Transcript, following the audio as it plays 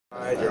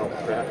had your own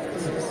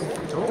practice.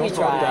 Don't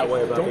talk that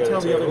way about Don't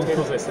tell the other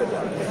tables I said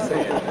that.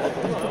 Say it.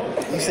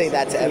 You say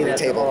that to every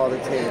table. All the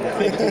tables.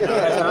 I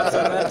have not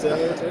said that to the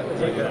other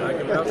tables. I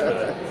can vouch for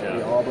that.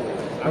 We all believe.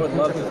 I would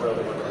love to throw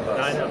them under the bus.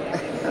 I know.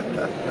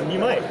 And you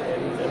might.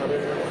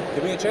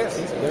 Give me a chance.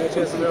 Give me a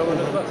chance to throw them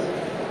under the bus.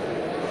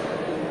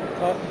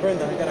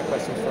 Brendan, I got a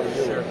question for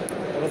you. Sure.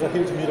 I was a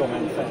huge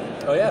Middleman fan.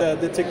 Oh, yeah?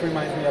 The tick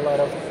reminds me a lot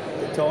of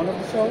the tone of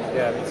the show.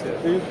 Yeah, me too.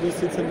 Do you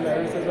see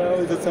similarities as well?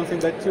 Is it something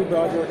that you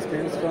brought your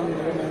experience from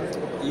Middleman?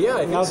 Yeah, I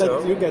think now so. Now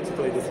that you get to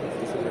play this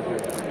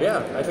superhero.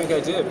 Yeah, I think I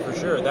did, for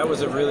sure. That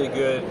was a really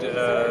good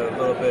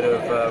little bit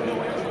of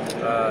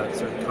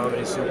sort of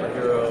comedy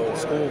superhero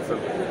school for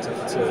me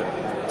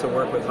to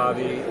work with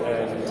Javi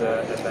and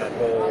that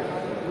whole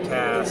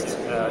cast,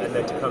 and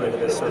then to come into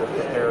this sort of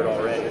prepared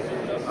already.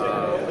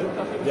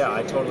 Yeah,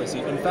 I totally see.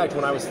 In fact,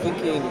 when I was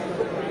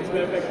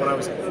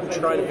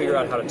trying to figure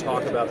out how to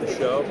talk about the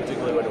show,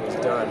 particularly when it was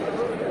done,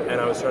 and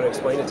I was trying to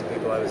explain it to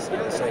people, I was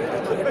saying, I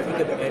can't think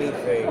of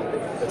anything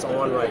that's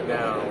on right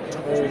now,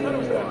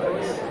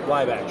 tone-wise,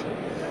 live action,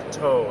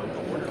 tone,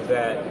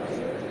 that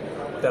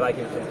I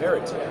can compare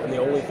it to. And the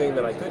only thing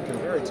that I could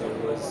compare it to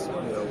was,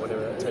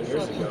 whatever, 10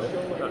 years ago,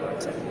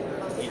 not 10,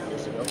 8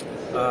 years ago,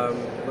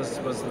 was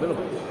the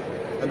Minimum.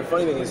 And the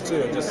funny thing is,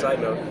 too, and just side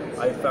note,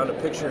 I found a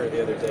picture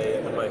the other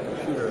day on my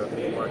computer of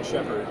me and Mark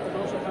Shepard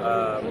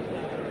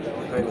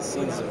behind the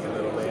scenes of The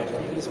Middleman,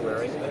 and he's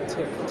wearing a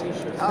Tick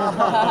t-shirt.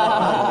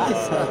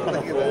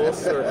 Full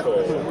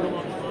circle.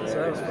 So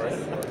that was fun.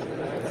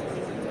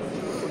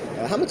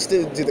 How much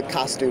do the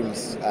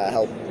costumes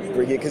help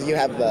bring you? Because you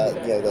have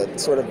the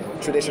sort of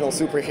traditional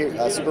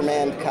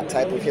Superman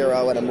type of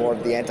hero and a more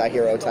of the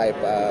anti-hero type.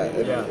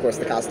 Of course,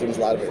 the costumes,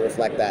 a lot of it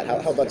reflect that.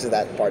 How much is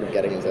that part of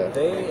getting into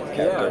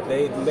character?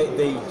 They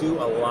do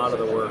a lot of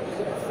the work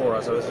for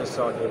us. I was just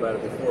talking about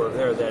it before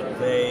there, that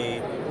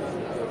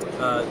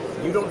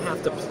you don't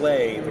have to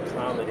play the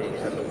comedy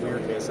and the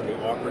weirdness and the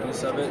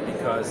awkwardness of it,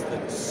 because the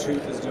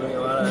suit is doing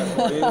a lot of that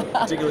for you,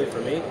 particularly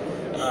for me.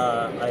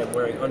 I am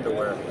wearing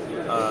underwear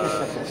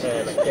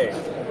and a cape.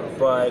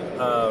 But,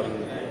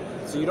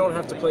 so you don't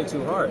have to play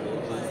too hard.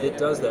 It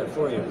does that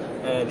for you.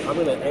 And I'm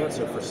going to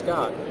answer for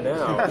Scott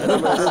now, and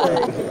I'm going to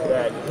say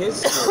that his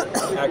suit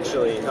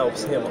actually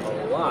helps him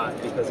a lot,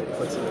 because it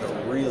puts him in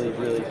a really,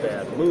 really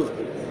bad mood.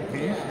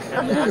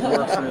 And that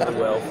works really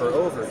well for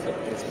overkill.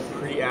 It's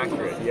pretty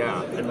accurate,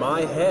 yeah. And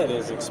my head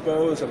is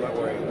exposed. I'm not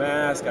wearing a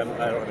mask. I don't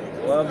have any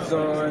gloves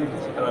on.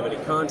 I don't have any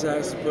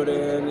contacts to put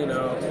in.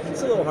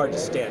 It's a little hard to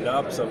stand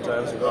up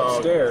sometimes and go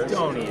upstairs.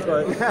 Don't eat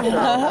but,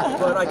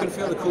 but I can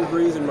feel the cool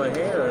breeze in my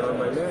hair and on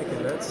my neck,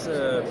 and that's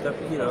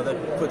that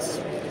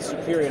puts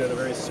Superior in a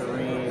very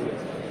serene,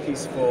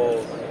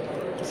 peaceful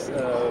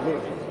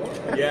mood.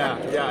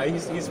 Yeah,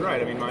 he's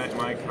right. I mean,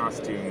 my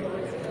costume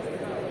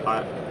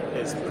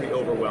is pretty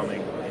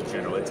overwhelming in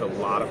general. It's a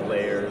lot of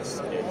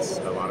layers. It's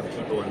a lot of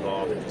people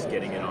involved in just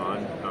getting it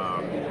on.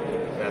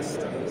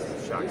 Vest and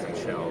shotgun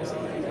shells,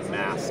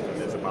 mask.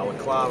 And there's a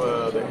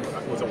balaclava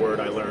that was a word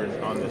I learned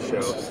on the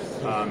show,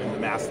 and the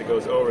mask that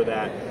goes over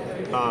that.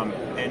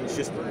 And it's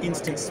just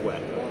instant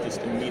sweat,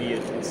 just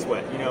immediate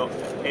sweat.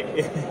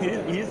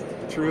 It is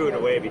true in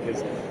a way,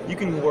 because you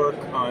can work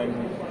on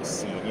the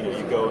scene. You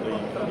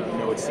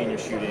know what scene you're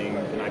shooting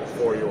the night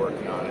before you're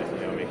working on it.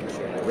 Making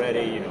sure you're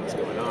ready. You know what's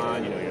going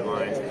on. You know your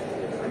lines.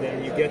 And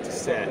then you get to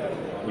set.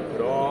 You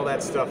put all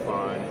that stuff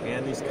on,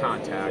 and these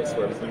contacts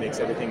where it makes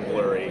everything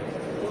blurry,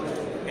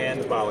 and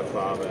the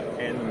balaclava,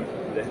 and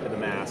the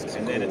masks,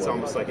 and then it's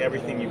almost like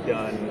everything you've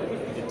done,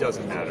 it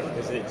doesn't matter,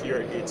 because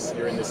you're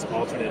in this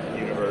alternate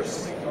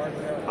universe,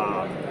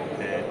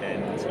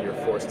 and you're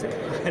forced to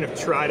kind of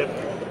try to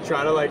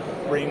like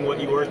bring what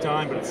you worked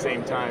on, but at the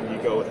same time you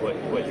go with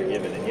what you're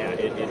given. And yeah,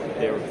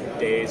 there were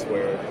days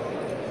where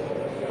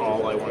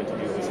all I wanted to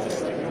do was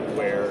just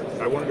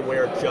I wanted to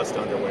wear just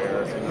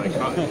underwear, and like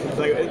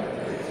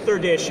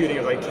third day of shooting,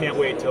 I was like, can't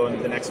wait till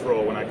the next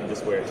roll when I can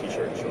just wear a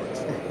t-shirt and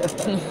shorts.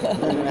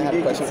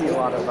 You did see a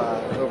lot of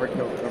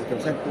overkill from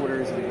consent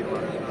quarters, you get a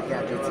lot of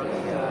gadgets and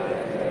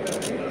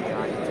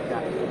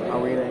Are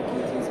we going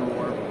to see some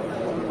more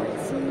of what we might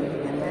see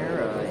in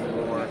there? Any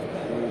more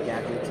new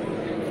gadgets?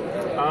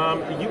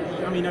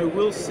 I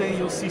will say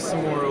you'll see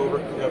some more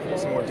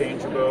some more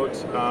Danger Boat.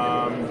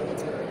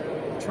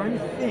 Trying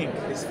to think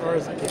as far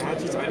as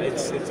gadgets.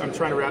 I'm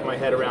trying to wrap my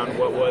head around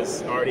what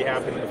was already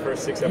happened in the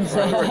first 6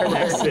 episodes for the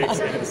next 6,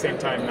 and at the same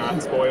time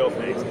not spoil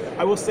things.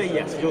 I will say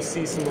yes, you'll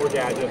see some more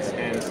gadgets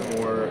and some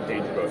more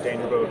Danger Boat.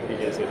 Danger Boat,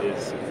 because it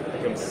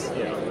becomes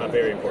a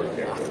very important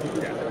character.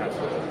 Yeah,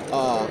 absolutely.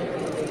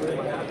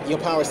 Your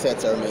power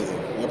sets are amazing.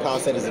 Your power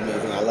set is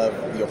amazing. I love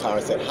your power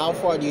set. How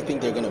far do you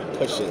think they're going to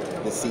push it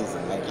this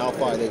season? Like, how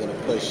far are they going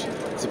to push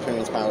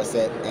Superior's power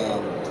set?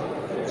 And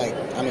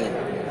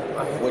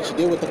what you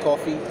did with the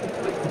coffee,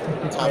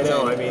 I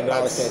know,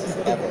 power sets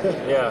ever.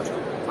 Yeah,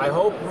 I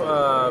hope,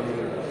 I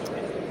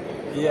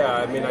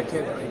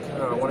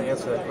want to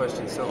answer that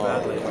question so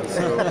badly,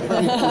 so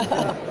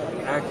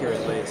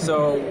accurately.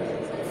 So,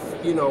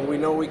 we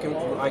know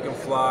I can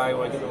fly,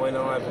 I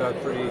know I've got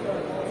pretty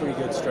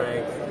good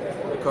strength.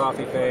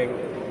 coffee thing.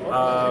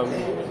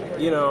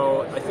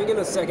 I think in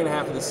the second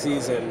half of the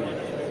season,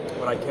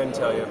 what I can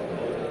tell you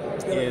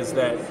is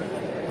that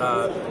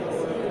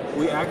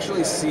we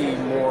actually see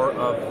more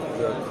of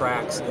the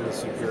cracks in the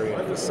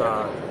Superior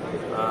facade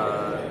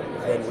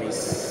than we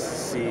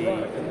see,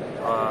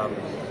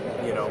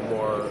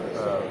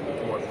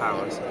 more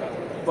powers.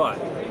 But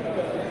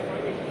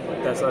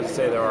that's not to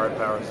say there aren't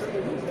powers.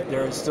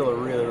 There is still a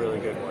really, really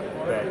good one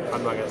that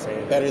I'm not going to say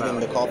anything Better about. than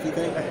the coffee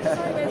thing?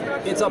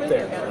 It's up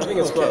there. I think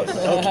it's close.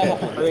 Okay. I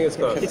think it's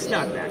close. It's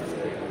not that.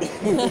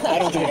 I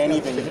don't think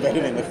anything is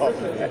better than the coffee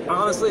thing.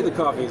 Honestly, the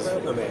coffee's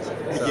amazing.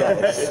 So. Yeah.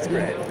 It's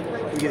great.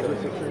 You guys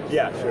with pictures?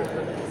 Yeah, sure.